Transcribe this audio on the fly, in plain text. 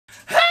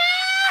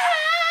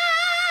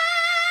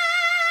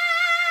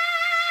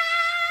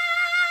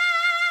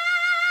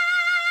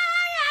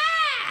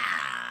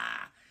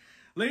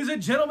Ladies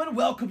and gentlemen,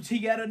 welcome to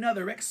yet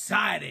another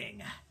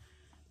exciting,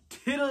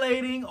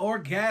 titillating,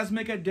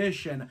 orgasmic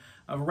edition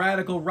of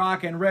Radical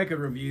Rock and Record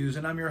Reviews,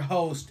 and I'm your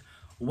host,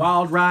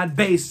 Wild Ride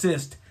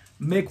bassist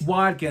Mick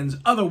Watkins,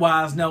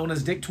 otherwise known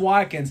as Dick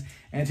Twatkins.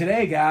 And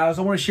today, guys,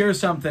 I want to share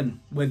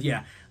something with you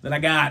that I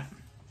got.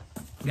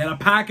 Got a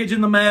package in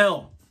the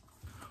mail.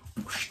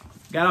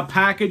 Got a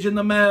package in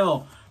the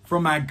mail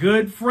from my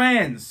good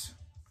friends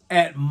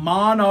at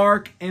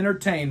Monarch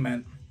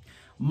Entertainment.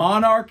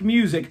 Monarch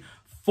Music,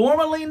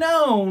 formerly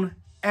known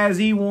as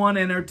E1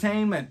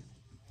 Entertainment.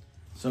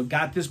 So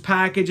got this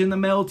package in the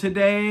mail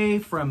today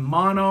from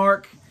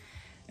Monarch.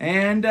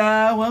 And,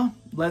 well,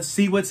 let's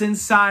see what's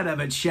inside of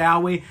it,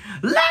 shall we?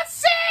 Let's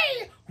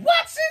see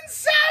what's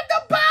inside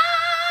the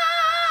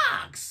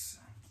box!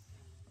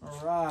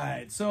 All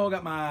right, so I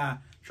got my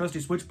trusty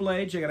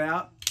switchblade. Check it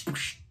out.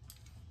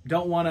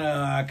 Don't want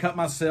to cut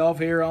myself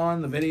here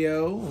on the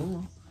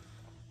video.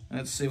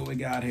 Let's see what we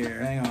got here.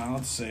 Hang on,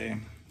 let's see.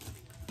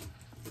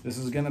 This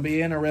is going to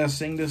be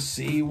interesting to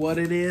see what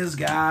it is,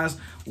 guys.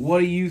 What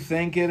do you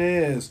think it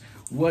is?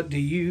 What do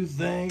you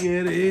think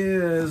it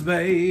is,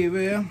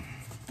 baby?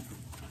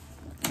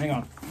 Hang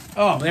on.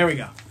 Oh, there we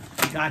go.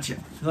 Gotcha.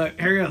 Look,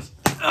 here it goes.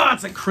 Oh,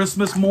 it's like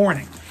Christmas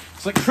morning.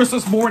 It's like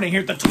Christmas morning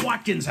here at the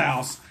Twatkins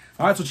house.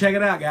 All right, so check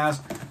it out,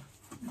 guys.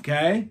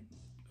 Okay.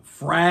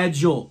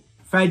 Fragile.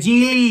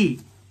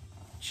 Fragile.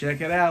 Check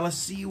it out. Let's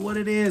see what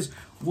it is.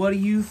 What do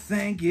you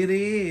think it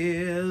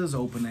is?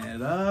 Open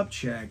it up.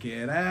 Check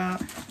it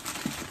out.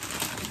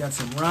 Got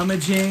some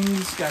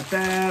rummagings. Got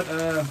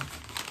that.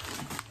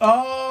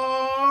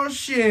 Oh,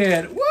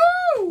 shit.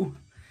 Woo!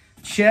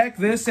 Check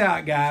this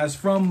out, guys.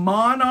 From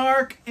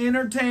Monarch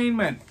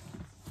Entertainment.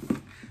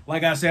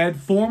 Like I said,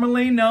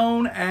 formerly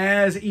known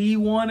as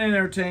E1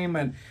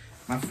 Entertainment.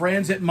 My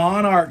friends at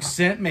Monarch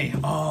sent me.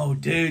 Oh,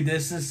 dude,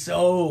 this is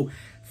so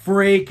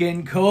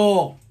freaking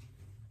cool.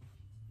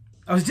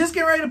 I was just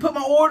getting ready to put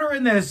my order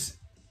in this.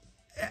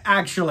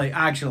 Actually.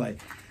 I was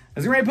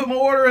getting ready to put my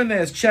order in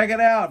this. Check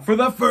it out. For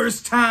the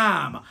first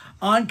time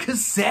on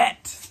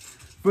cassette.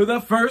 For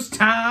the first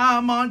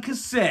time on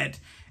cassette.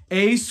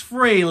 Ace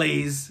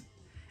Frehley's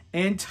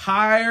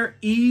entire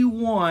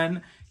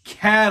E1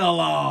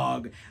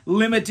 catalog.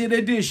 Limited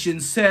edition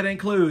set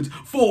includes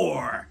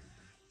 4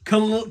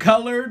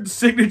 colored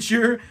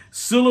signature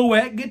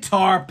silhouette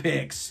guitar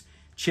picks.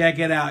 Check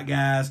it out,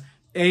 guys.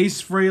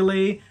 Ace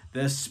Frehley,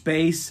 the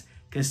Space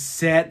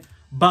Cassette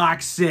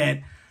box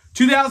set.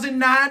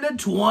 2009 to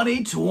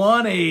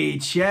 2020.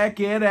 Check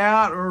it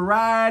out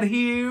right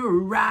here,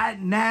 right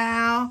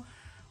now.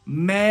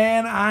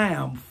 Man, I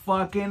am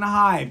fucking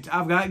hyped.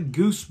 I've got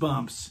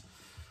goosebumps.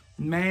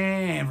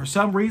 Man, for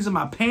some reason,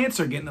 my pants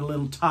are getting a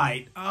little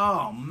tight.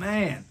 Oh,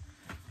 man.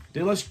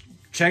 Dude, let's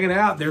check it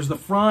out. There's the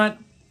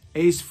front.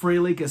 Ace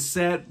Frehley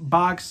cassette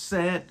box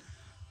set.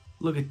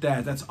 Look at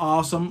that. That's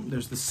awesome.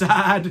 There's the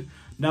side.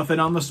 Nothing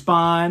on the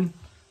spine.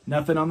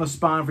 Nothing on the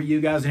spine for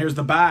you guys. And here's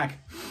the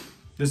back.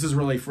 This is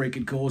really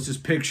freaking cool. It's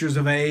just pictures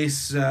of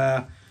Ace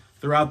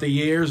throughout the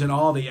years and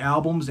all the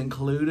albums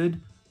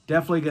included.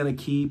 Definitely going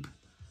to keep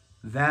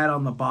that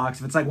on the box.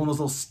 If it's like one of those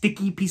little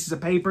sticky pieces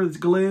of paper that's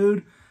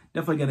glued,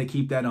 definitely going to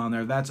keep that on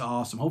there. That's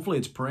awesome. Hopefully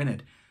it's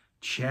printed.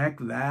 Check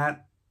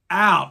that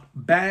out.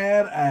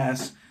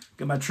 Badass.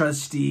 Got my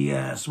trusty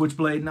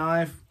switchblade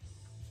knife.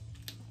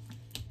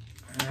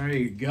 There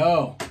you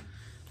go.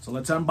 So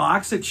let's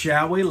unbox it,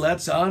 shall we?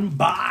 Let's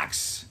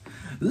unbox.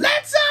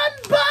 Let's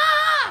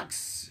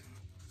unbox!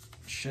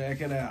 Check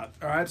it out.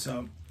 All right,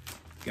 so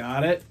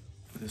got it.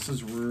 This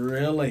is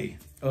really...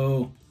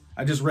 Oh,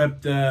 I just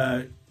ripped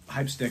the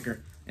hype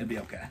sticker. It'll be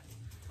okay.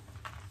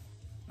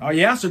 Oh,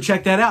 yeah, so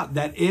check that out.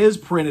 That is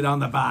printed on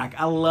the back.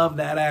 I love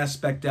that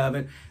aspect of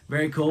it.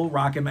 Very cool.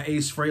 Rocking my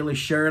Ace Frehley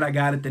shirt I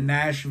got at the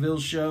Nashville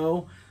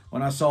show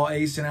when I saw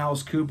Ace and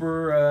Alice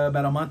Cooper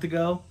about a month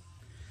ago.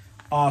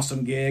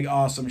 Awesome gig,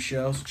 awesome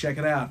show. So check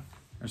it out.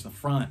 There's the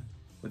front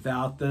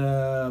without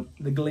the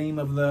gleam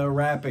of the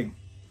wrapping,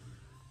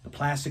 the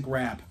plastic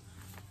wrap.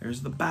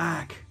 There's the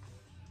back.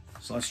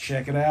 So let's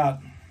check it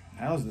out.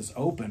 How is this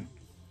open?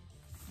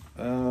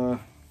 Uh-oh,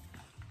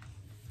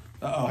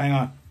 hang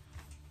on.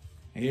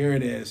 Here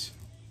it is.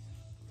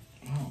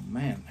 Oh,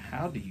 man,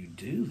 how do you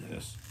do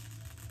this?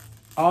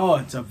 Oh,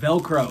 it's a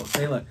Velcro.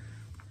 Say, look.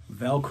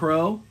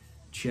 Velcro.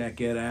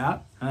 Check it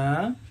out.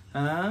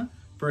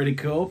 Pretty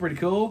cool, pretty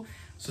cool.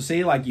 So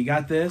see, like you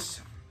got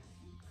this.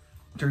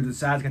 Turn to the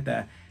side, got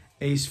the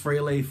Ace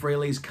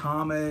Frehley's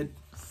Comet,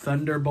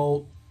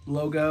 Thunderbolt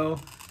logo.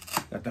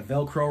 Got the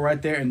Velcro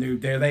right there, and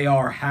there they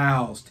are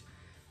housed.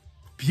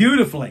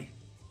 Beautifully.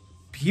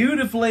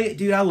 Beautifully.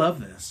 Dude, I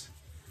love this.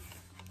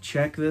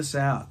 Check this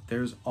out.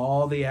 There's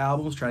all the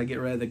albums. Try to get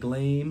rid of the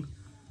gleam.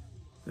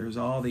 There's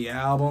all the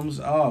albums.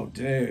 Oh,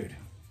 dude.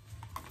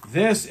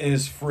 This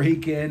is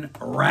freaking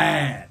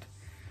rad.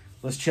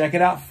 Let's check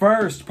it out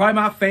first. Probably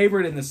my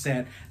favorite in the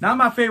set. Not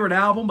my favorite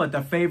album, but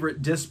the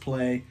favorite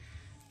display.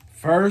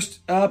 First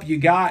up, you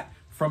got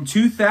from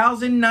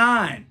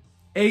 2009,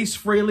 Ace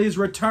Frehley's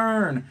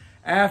return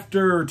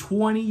after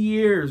 20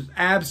 years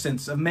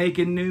absence of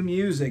making new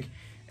music.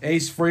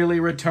 Ace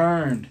Frehley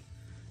returned.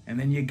 And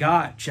then you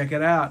got, check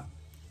it out,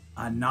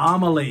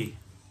 Anomaly.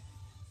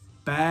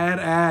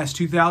 Badass.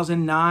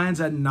 2009's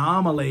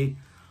Anomaly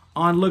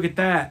on, look at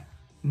that,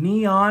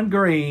 neon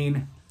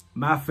green.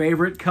 My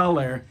favorite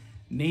color,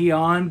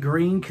 neon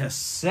green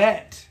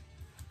cassette.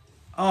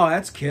 Oh,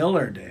 that's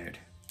killer, dude.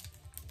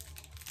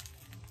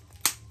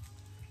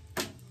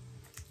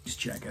 Just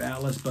check it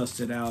out. Let's bust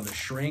it out of the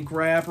shrink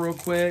wrap real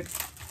quick.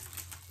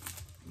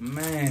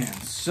 Man,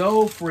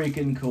 so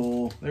freaking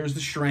cool. There's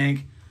the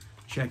shrink.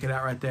 Check it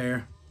out right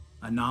there.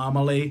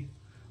 Anomaly.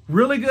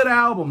 Really good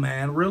album,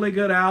 man. Really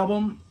good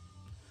album.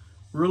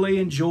 Really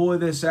enjoy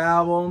this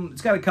album.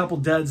 It's got a couple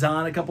duds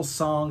on it, a couple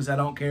songs I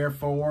don't care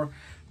for.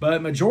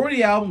 But majority of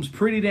the album's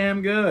pretty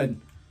damn good.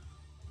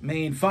 I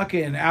mean,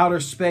 fucking Outer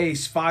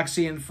Space,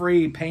 Foxy and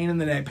Free, Pain in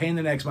the Neck. Pain in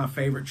the Neck's my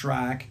favorite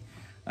track.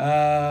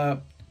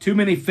 Too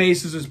Many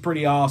Faces is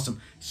pretty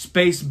awesome.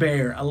 Space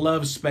Bear. I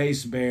love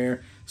Space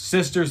Bear.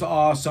 Sister's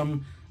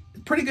awesome.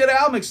 Pretty good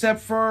album,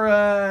 except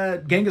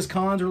for Genghis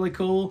Khan's really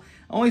cool.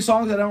 Only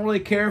songs I don't really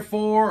care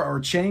for are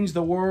Change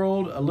the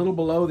World, A Little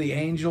Below the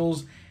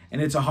Angels,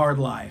 and It's a Hard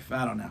Life.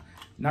 I don't know.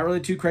 Not really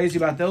too crazy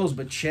about those,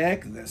 but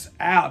check this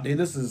out, dude.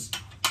 This is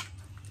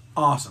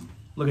awesome.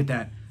 Look at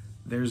that.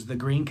 There's the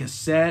green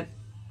cassette.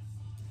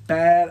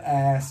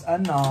 Badass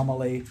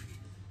Anomaly.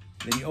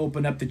 Then you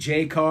open up the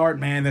J card.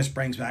 Man, this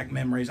brings back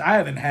memories. I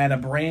haven't had a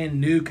brand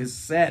new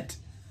cassette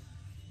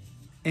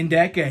in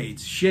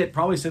decades. Shit,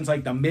 probably since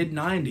like the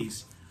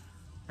mid-90s.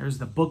 There's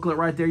the booklet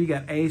right there. You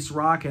got Ace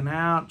rocking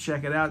out.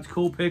 Check it out. It's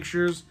cool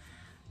pictures.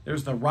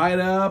 There's the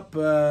write-up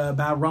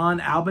about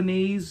Ron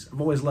Albanese. I've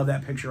always loved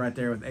that picture right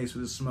there with Ace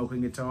with his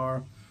smoking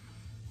guitar.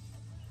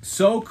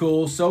 So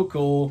cool, so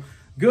cool.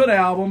 Good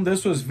album.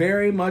 This was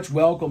very much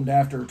welcomed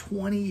after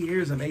 20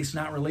 years of Ace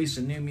not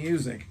releasing new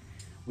music.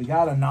 We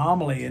got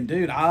Anomaly, and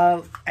dude,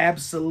 I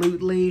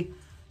absolutely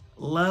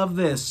love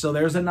this. So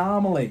there's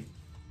Anomaly.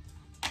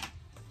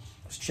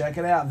 Let's check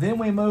it out. Then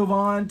we move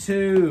on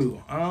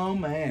to, oh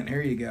man,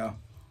 here you go.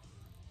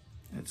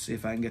 Let's see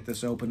if I can get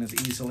this open as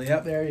easily.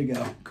 Up there you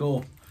go.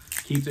 Cool.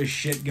 Keep this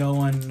shit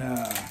going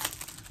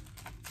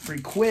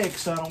pretty quick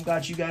so I don't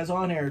got you guys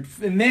on here.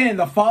 And then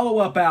the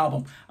follow-up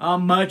album, a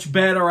much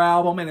better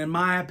album, and in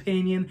my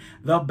opinion,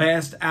 the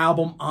best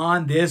album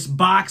on this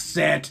box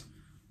set.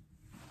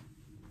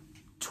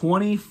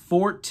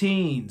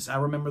 2014's, I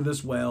remember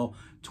this well,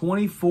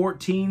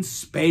 2014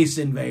 Space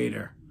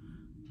Invader.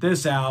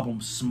 This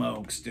album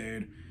smokes,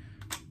 dude.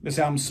 This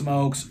album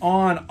smokes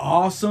on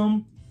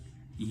awesome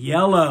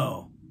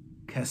yellow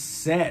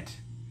cassette.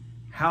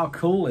 How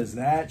cool is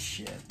that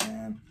shit,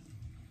 man?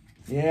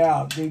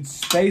 Yeah, dude,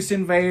 Space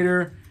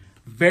Invader,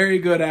 very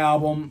good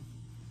album.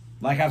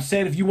 Like I've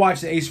said, if you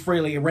watch the Ace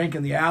Frehley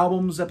Ranking the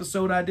Albums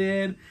episode I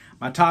did,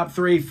 my top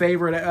 3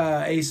 favorite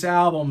Ace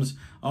albums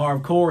are,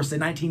 of course, the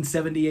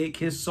 1978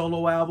 Kiss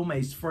solo album,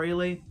 Ace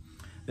Frehley.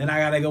 Then I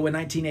got to go with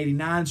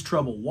 1989's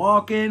Trouble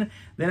Walking.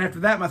 Then after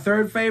that, my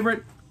third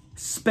favorite,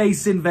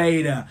 Space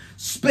Invader.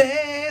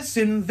 Space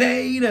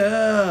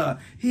Invader,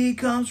 he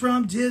comes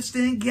from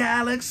distant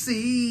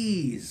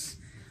galaxies.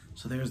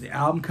 So there's the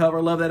album cover.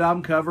 Love that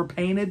album cover.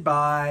 Painted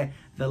by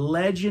the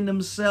legend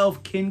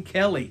himself, Ken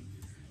Kelly,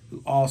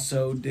 who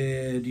also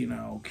did, you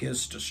know,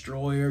 Kiss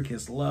Destroyer,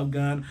 Kiss Love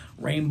Gun,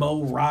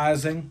 Rainbow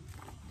Rising.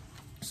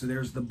 So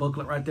there's the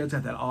booklet right there. It's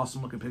got that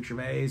awesome looking picture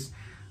of Ace.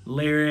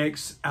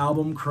 Lyrics,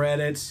 album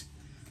credits.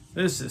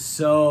 This is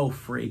so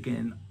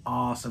freaking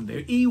awesome,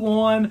 dude.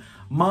 E1,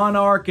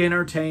 Monarch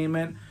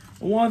Entertainment,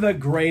 one of the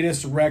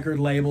greatest record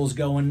labels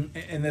going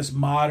in this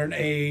modern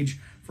age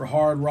for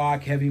hard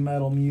rock, heavy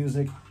metal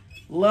music.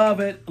 Love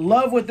it.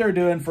 Love what they're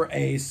doing for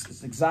Ace.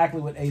 It's exactly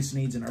what Ace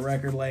needs in a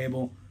record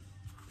label.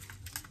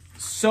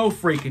 So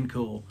freaking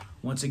cool.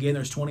 Once again,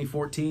 there's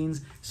 2014's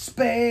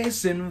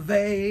Space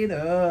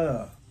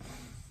Invader.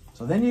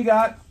 So then you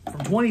got,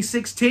 from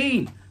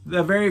 2016,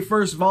 the very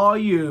first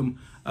volume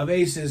of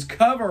Ace's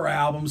cover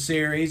album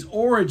series,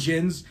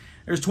 Origins.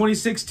 There's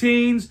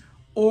 2016's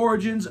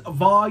Origins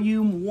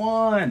Volume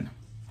 1.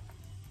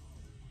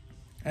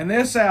 And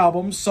this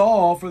album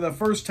saw, for the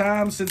first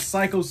time since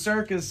Psycho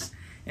Circus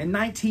in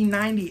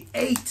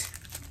 1998,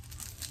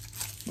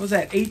 what was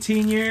that,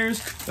 18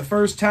 years? The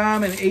first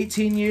time in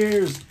 18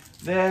 years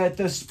that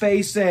the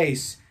Space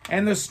Ace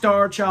and the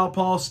Star Child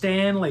Paul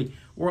Stanley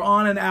were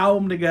on an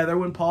album together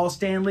when Paul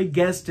Stanley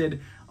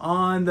guested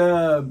on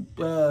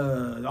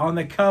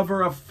the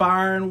cover of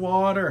Fire and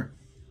Water.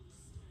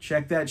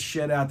 Check that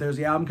shit out. There's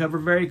the album cover.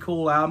 Very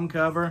cool album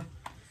cover.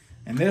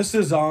 And this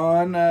is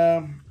on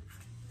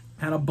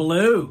kind of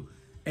blue.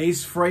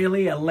 Ace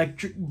Frehley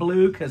Electric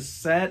Blue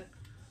cassette.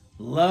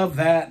 Love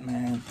that,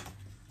 man.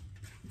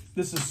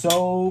 This is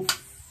so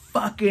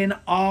fucking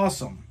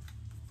awesome.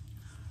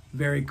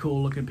 Very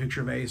cool looking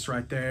picture of Ace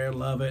right there.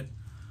 Love it.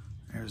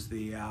 There's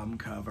the album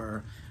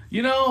cover.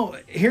 You know,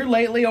 here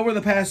lately, over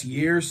the past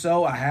year or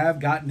so, I have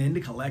gotten into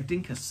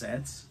collecting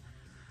cassettes.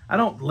 I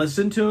don't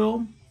listen to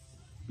them.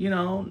 You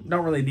know,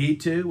 don't really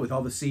need to with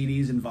all the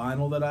CDs and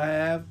vinyl that I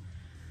have.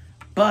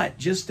 But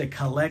just to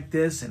collect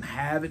this and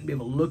have it and be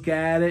able to look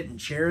at it and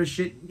cherish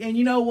it. And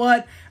you know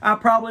what? I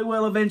probably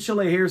will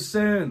eventually here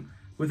soon.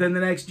 Within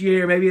the next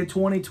year, maybe in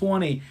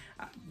 2020.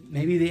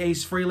 Maybe the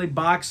Ace Frehley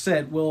box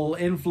set will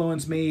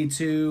influence me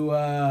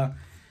to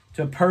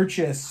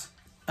purchase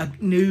a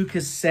new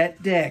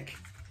cassette deck.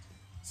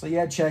 So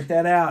yeah, check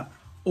that out.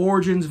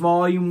 Origins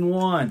Volume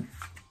 1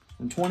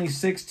 from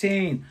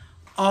 2016.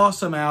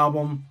 Awesome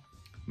album.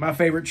 My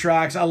favorite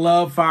tracks. I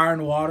love Fire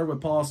and Water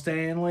with Paul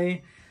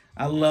Stanley.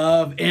 I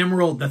love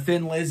Emerald, the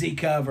Thin Lizzy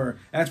cover.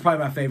 That's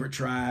probably my favorite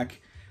track.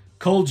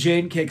 Cold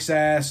Gin kicks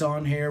ass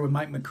on here with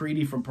Mike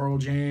McCready from Pearl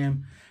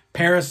Jam.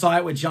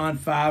 Parasite with John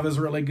 5 is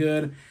really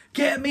good.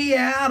 Get me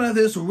out of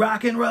this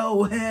rock and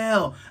roll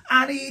hell.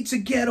 I need to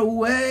get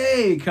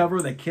away.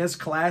 Cover the Kiss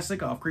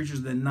classic off Creatures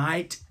of the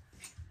Night.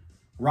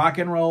 Rock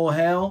and Roll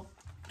Hell,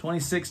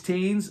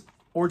 2016's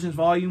Origins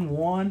Volume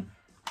 1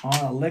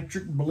 on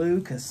electric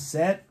blue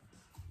cassette.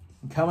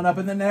 And coming up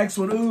in the next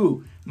one,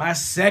 ooh, my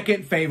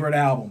second favorite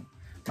album.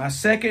 My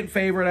second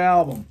favorite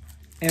album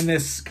in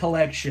this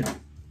collection.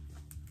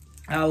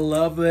 I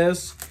love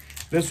this.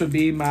 This would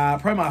be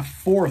probably my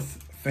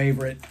fourth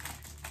favorite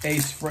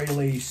Ace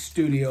Frehley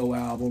studio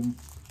album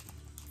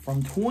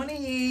from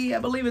I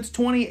believe it's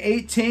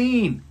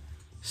 2018.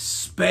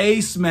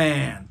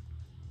 Spaceman.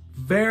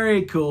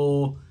 Very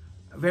cool.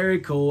 Very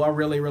cool. I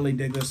really, really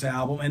dig this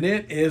album. And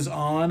it is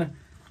on,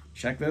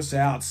 check this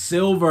out,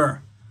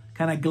 silver.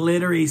 Kind of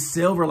glittery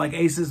silver like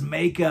Ace's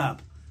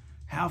makeup.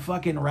 How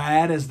fucking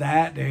rad is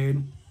that,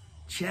 dude?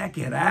 Check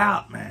it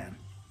out, man.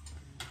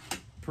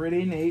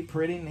 Pretty neat,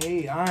 pretty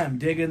neat. I am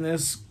digging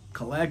this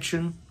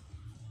collection.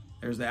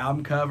 There's the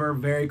album cover.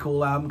 Very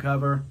cool album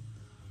cover.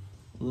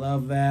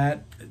 Love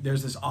that.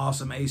 There's this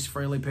awesome Ace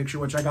Frehley picture,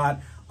 which I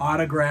got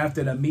autographed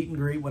at a meet and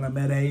greet when I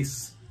met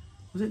Ace.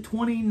 Was it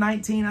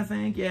 2019, I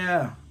think?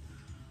 Yeah.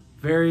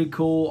 Very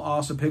cool,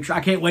 awesome picture. I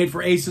can't wait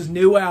for Ace's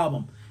new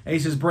album.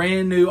 Ace's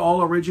brand new,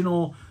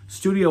 all-original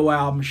studio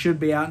album should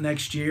be out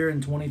next year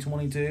in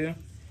 2022.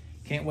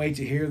 Can't wait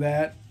to hear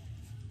that.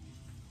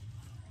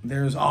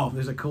 There's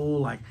a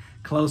cool, like,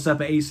 close-up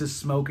of Ace's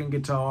smoking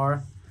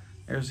guitar.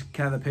 There's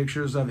kind of the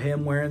pictures of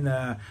him wearing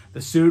the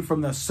suit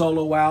from the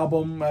solo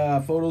album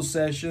photo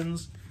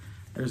sessions.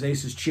 There's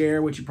Ace's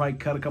chair, which he probably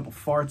cut a couple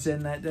farts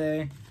in that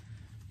day.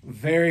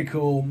 Very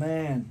cool,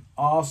 man.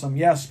 Awesome.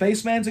 Yeah,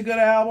 Spaceman's a good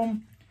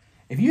album.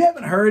 If you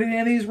haven't heard any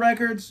of these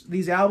records,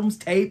 these albums,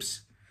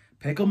 tapes,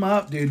 pick them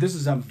up, dude. This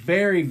is a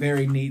very,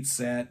 very neat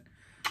set.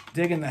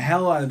 Digging the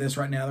hell out of this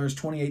right now. There's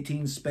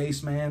 2018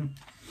 Spaceman.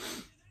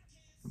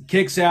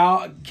 Kicks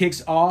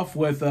off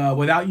with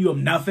Without You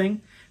I'm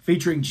Nothing,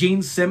 featuring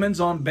Gene Simmons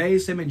on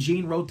bass. Him and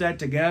Gene wrote that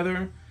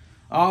together.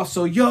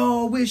 Also,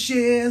 Your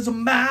Wishes Are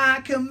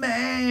My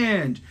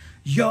Command.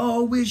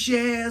 Your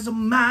wishes are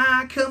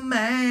my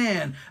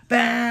command.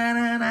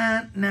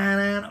 I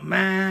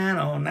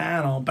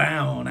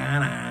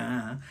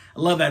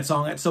love that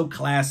song. That's so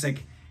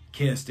classic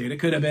Kiss, dude. It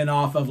could have been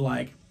off of,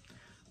 like,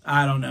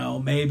 I don't know,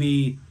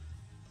 maybe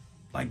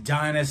like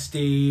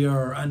Dynasty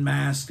or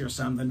Unmasked or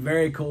something.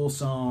 Very cool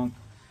song.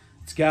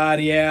 It's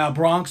got, yeah,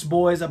 Bronx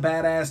Boys, a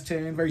badass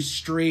tune. Very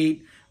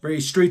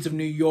streets of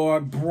New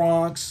York,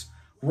 Bronx,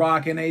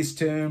 rockin' Ace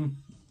tune.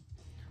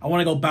 I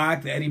want to go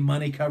back. The Eddie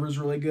Money cover is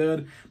really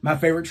good. My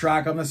favorite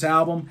track on this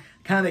album,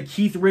 kind of the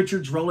Keith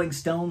Richards Rolling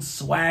Stones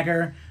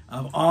swagger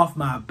of Off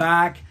My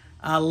Back.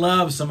 I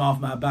love some Off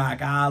My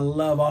Back. I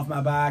love Off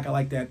My Back. I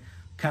like that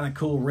kind of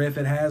cool riff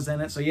it has in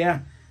it. So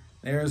yeah,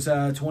 there's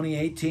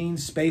 2018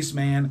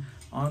 Spaceman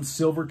on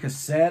silver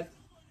cassette.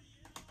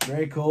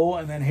 Very cool.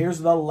 And then here's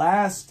the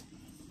last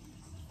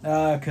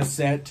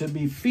cassette to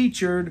be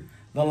featured.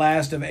 The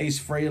last of Ace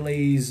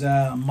Frehley's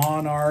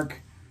Monarch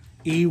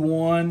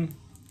E1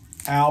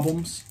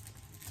 albums.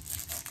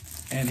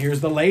 And here's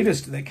the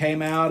latest that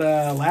came out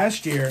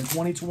last year in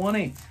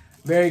 2020.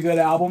 Very good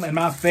album, and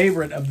my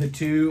favorite of the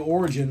two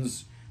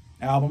Origins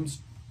albums.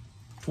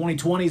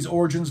 2020's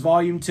Origins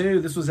Volume 2.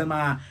 This was in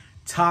my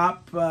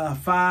top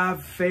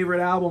 5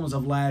 favorite albums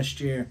of last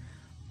year.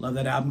 Love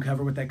that album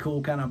cover with that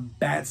cool kind of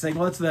bat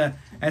signal.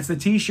 That's the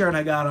t-shirt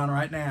I got on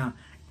right now.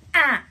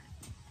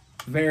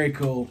 Very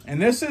cool.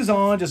 And this is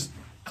on just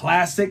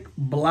classic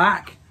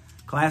black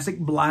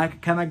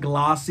kind of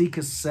glossy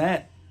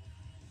cassette.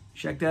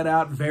 Check that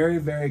out. Very,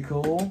 very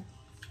cool.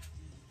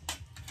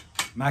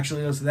 I'm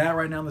actually listening to that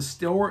right now in the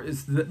store.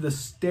 It's the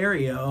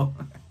stereo.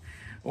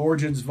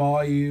 Origins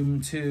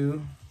Volume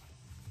 2.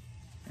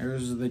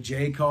 There's the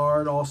J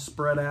card all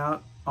spread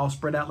out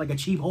like a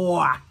cheap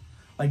whore.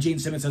 Like Gene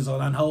Simmons says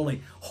on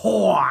Unholy.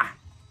 Whore.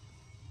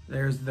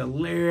 There's the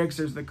lyrics.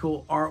 There's the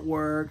cool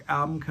artwork,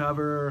 album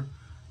cover,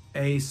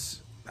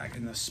 Ace back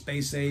in the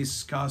Space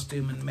Ace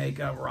costume and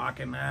makeup,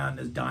 rocking out in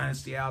his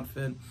Dynasty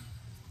outfit.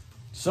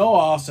 So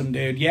awesome,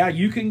 dude. Yeah,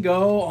 you can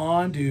go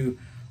on to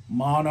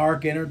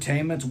Monarch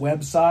Entertainment's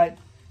website,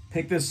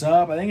 pick this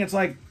up. I think it's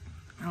like,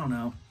 I don't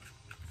know,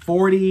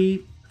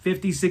 40,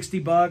 50, 60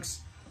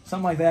 bucks,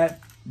 something like that.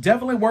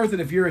 Definitely worth it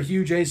if you're a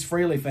huge Ace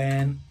Frehley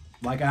fan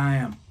like I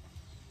am.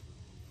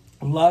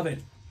 Love it.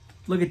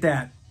 Look at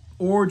that.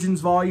 Origins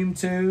Volume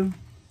 2.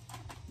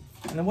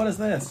 And then what is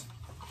this?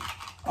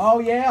 Oh,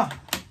 yeah.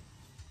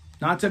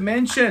 Not to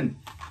mention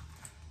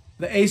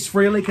the Ace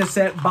Frehley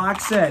cassette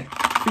box set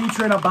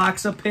featuring a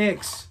box of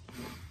picks.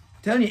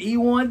 Telling you,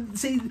 E1,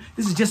 see,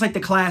 this is just like the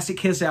classic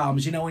Kiss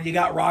albums. You know, when you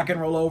got Rock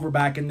and Roll Over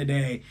back in the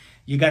day,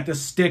 you got the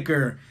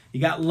sticker, you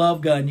got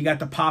Love Gun, you got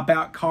the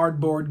pop-out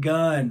cardboard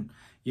gun,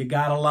 you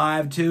got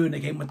Alive too, and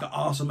they came with the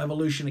awesome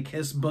Evolution of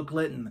Kiss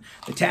booklet and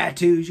the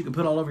tattoos you can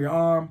put all over your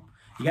arm.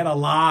 You got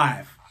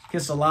Alive,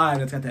 Kiss Alive,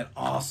 that's got that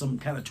awesome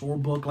kind of tour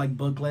book-like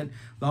booklet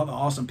with all the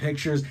awesome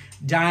pictures.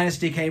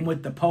 Dynasty came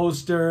with the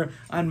poster,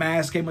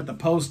 Unmasked came with the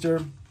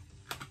poster.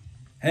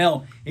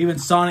 Hell, even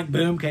Sonic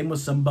Boom came with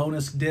some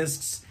bonus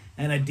discs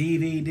and a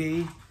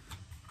DVD.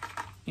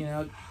 You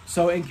know,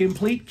 so in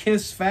complete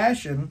Kiss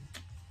fashion,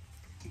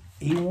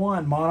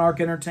 E1, Monarch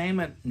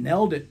Entertainment,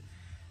 nailed it.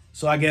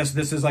 So I guess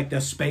this is like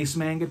the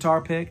Spaceman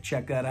guitar pick.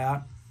 Check that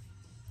out.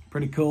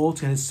 Pretty cool.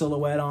 It's got his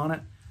silhouette on it.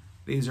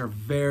 These are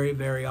very,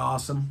 very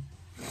awesome.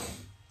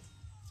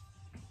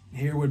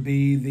 Here would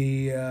be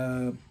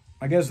the,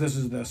 I guess this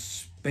is the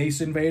Space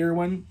Invader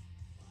one.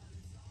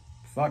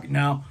 Fuck,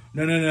 no.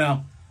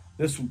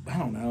 This, I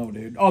don't know,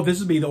 dude. Oh, this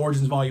would be the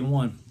Origins Volume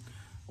 1.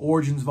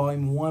 Origins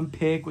Volume 1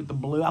 pick with the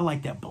blue. I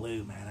like that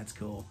blue, man. That's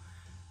cool.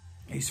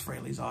 Ace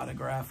Frehley's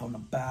autograph on the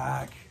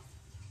back.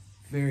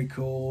 Very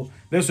cool.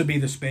 This would be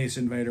the Space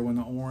Invader one,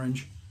 the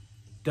orange.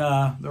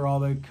 Duh. They're all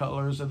the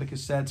colors of the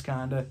cassettes,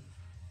 kind of.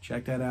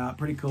 Check that out.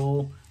 Pretty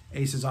cool.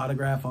 Ace's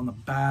autograph on the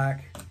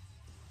back.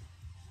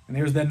 And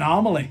there's the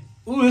Anomaly.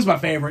 Ooh, this is my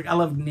favorite. I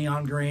love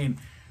neon green.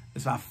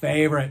 This is my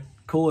favorite.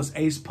 Coolest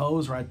Ace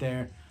pose right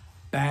there.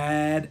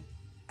 Bad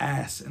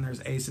ass. And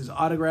there's Ace's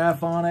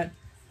autograph on it.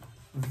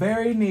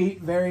 Very neat,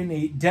 very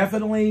neat.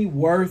 Definitely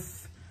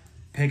worth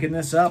picking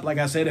this up. Like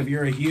I said, if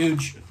you're a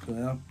huge,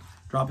 well,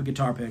 drop a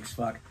guitar picks,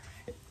 fuck.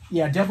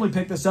 Yeah, definitely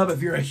pick this up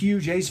if you're a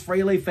huge Ace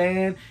Frehley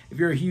fan, if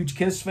you're a huge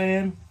Kiss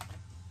fan.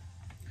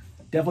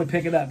 Definitely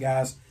pick it up,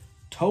 guys.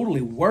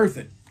 Totally worth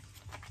it.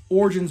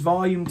 Origins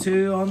Volume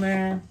 2 on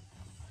there.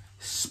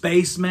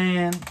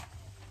 Spaceman.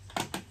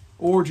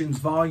 Origins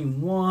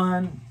Volume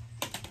 1.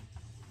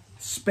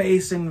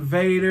 Space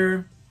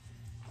Invader.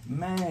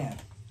 Man.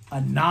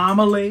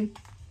 Anomaly.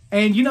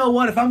 And you know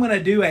what? If I'm going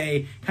to do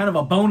a kind of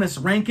a bonus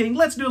ranking,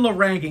 let's do a little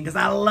ranking because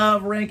I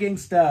love ranking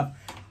stuff.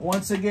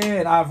 Once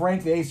again, I've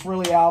ranked the Ace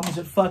Frehley albums,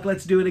 but fuck,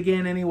 let's do it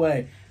again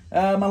anyway.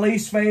 My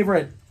least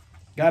favorite.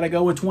 Got to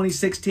go with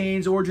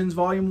 2016's Origins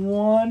Volume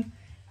 1.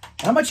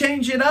 I'm going to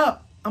change it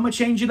up. I'm going to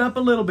change it up a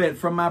little bit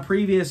from my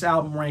previous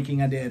album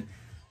ranking I did.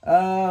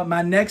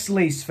 My next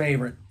least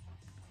favorite.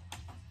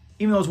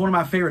 Even though it's one of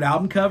my favorite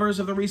album covers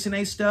of the recent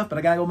Ace stuff, but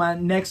I got to go with my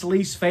next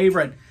least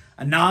favorite.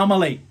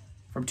 Anomaly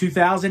from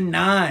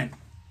 2009.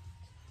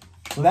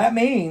 So that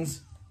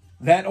means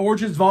that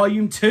Origins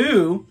Volume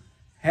 2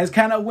 has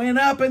kind of went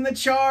up in the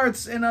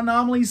charts and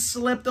Anomaly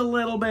slipped a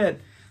little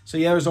bit. So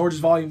yeah, there's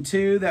Origins Volume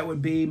 2. That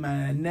would be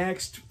my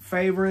next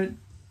favorite.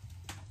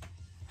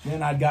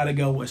 Then I'd got to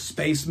go with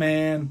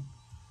Spaceman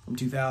from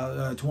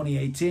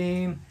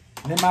 2018.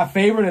 And then my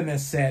favorite in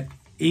this set,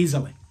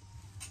 easily,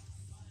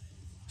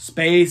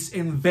 Space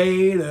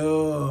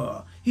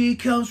Invader. He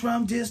comes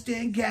from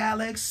distant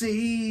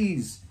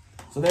galaxies.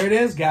 So there it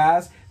is,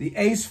 guys. The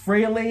Ace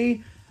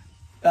Frehley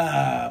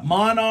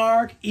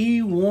Monarch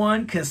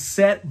E1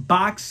 cassette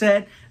box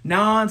set.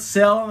 Now on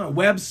sale on their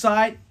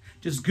website.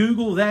 Just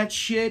Google that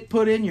shit,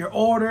 put in your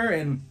order,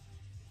 and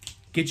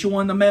get you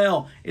one in the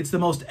mail. It's the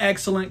most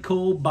excellent,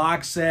 cool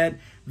box set.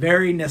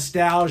 Very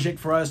nostalgic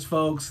for us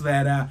folks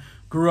that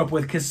grew up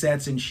with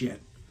cassettes and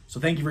shit. So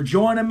thank you for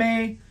joining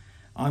me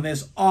on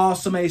this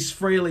awesome Ace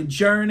Frehley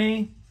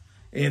journey.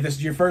 If this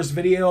is your first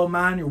video of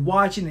mine you're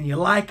watching and you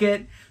like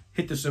it,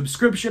 hit the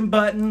subscription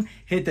button,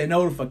 hit the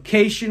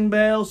notification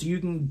bell so you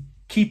can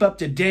keep up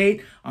to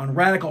date on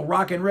Radical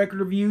Rockin' Record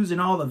Reviews and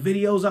all the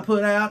videos I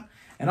put out.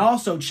 And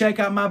also check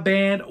out my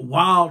band,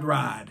 Wild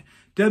Ride.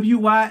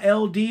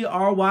 WYLDRYDE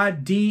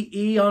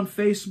on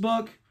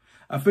Facebook.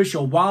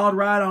 Official Wild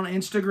Ride on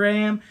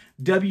Instagram.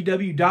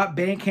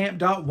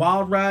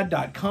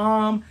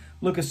 www.bandcamp.wildride.com.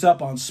 Look us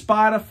up on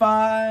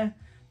Spotify.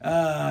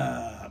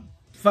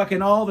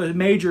 Fucking all the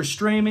major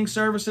streaming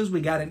services.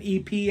 We got an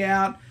EP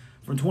out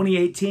from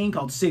 2018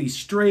 called City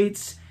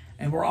Streets.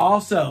 And we're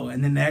also,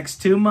 in the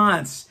next 2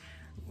 months,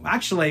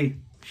 actually,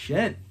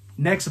 shit,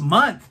 next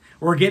month,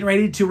 we're getting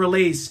ready to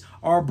release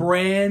our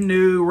brand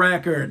new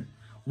record,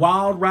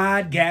 Wild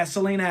Ride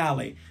Gasoline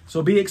Alley.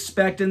 So be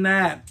expecting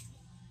that.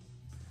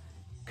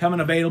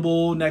 Coming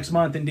available next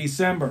month in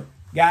December.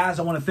 Guys,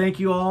 I want to thank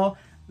you all.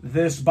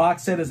 This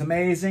box set is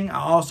amazing.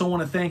 I also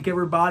want to thank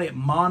everybody at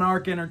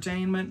Monarch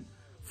Entertainment,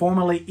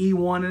 formerly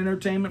E1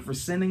 Entertainment, for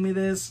sending me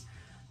this.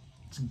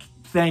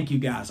 Thank you,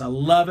 guys. I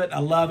love it. I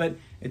love it.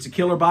 It's a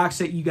killer box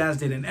set. You guys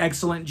did an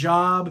excellent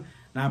job,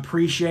 and I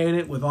appreciate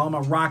it with all my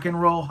rock and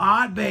roll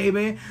heart,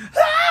 baby.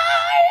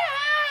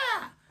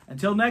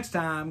 Until next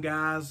time,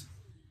 guys,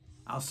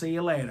 I'll see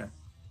you later.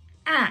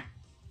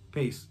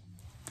 Peace.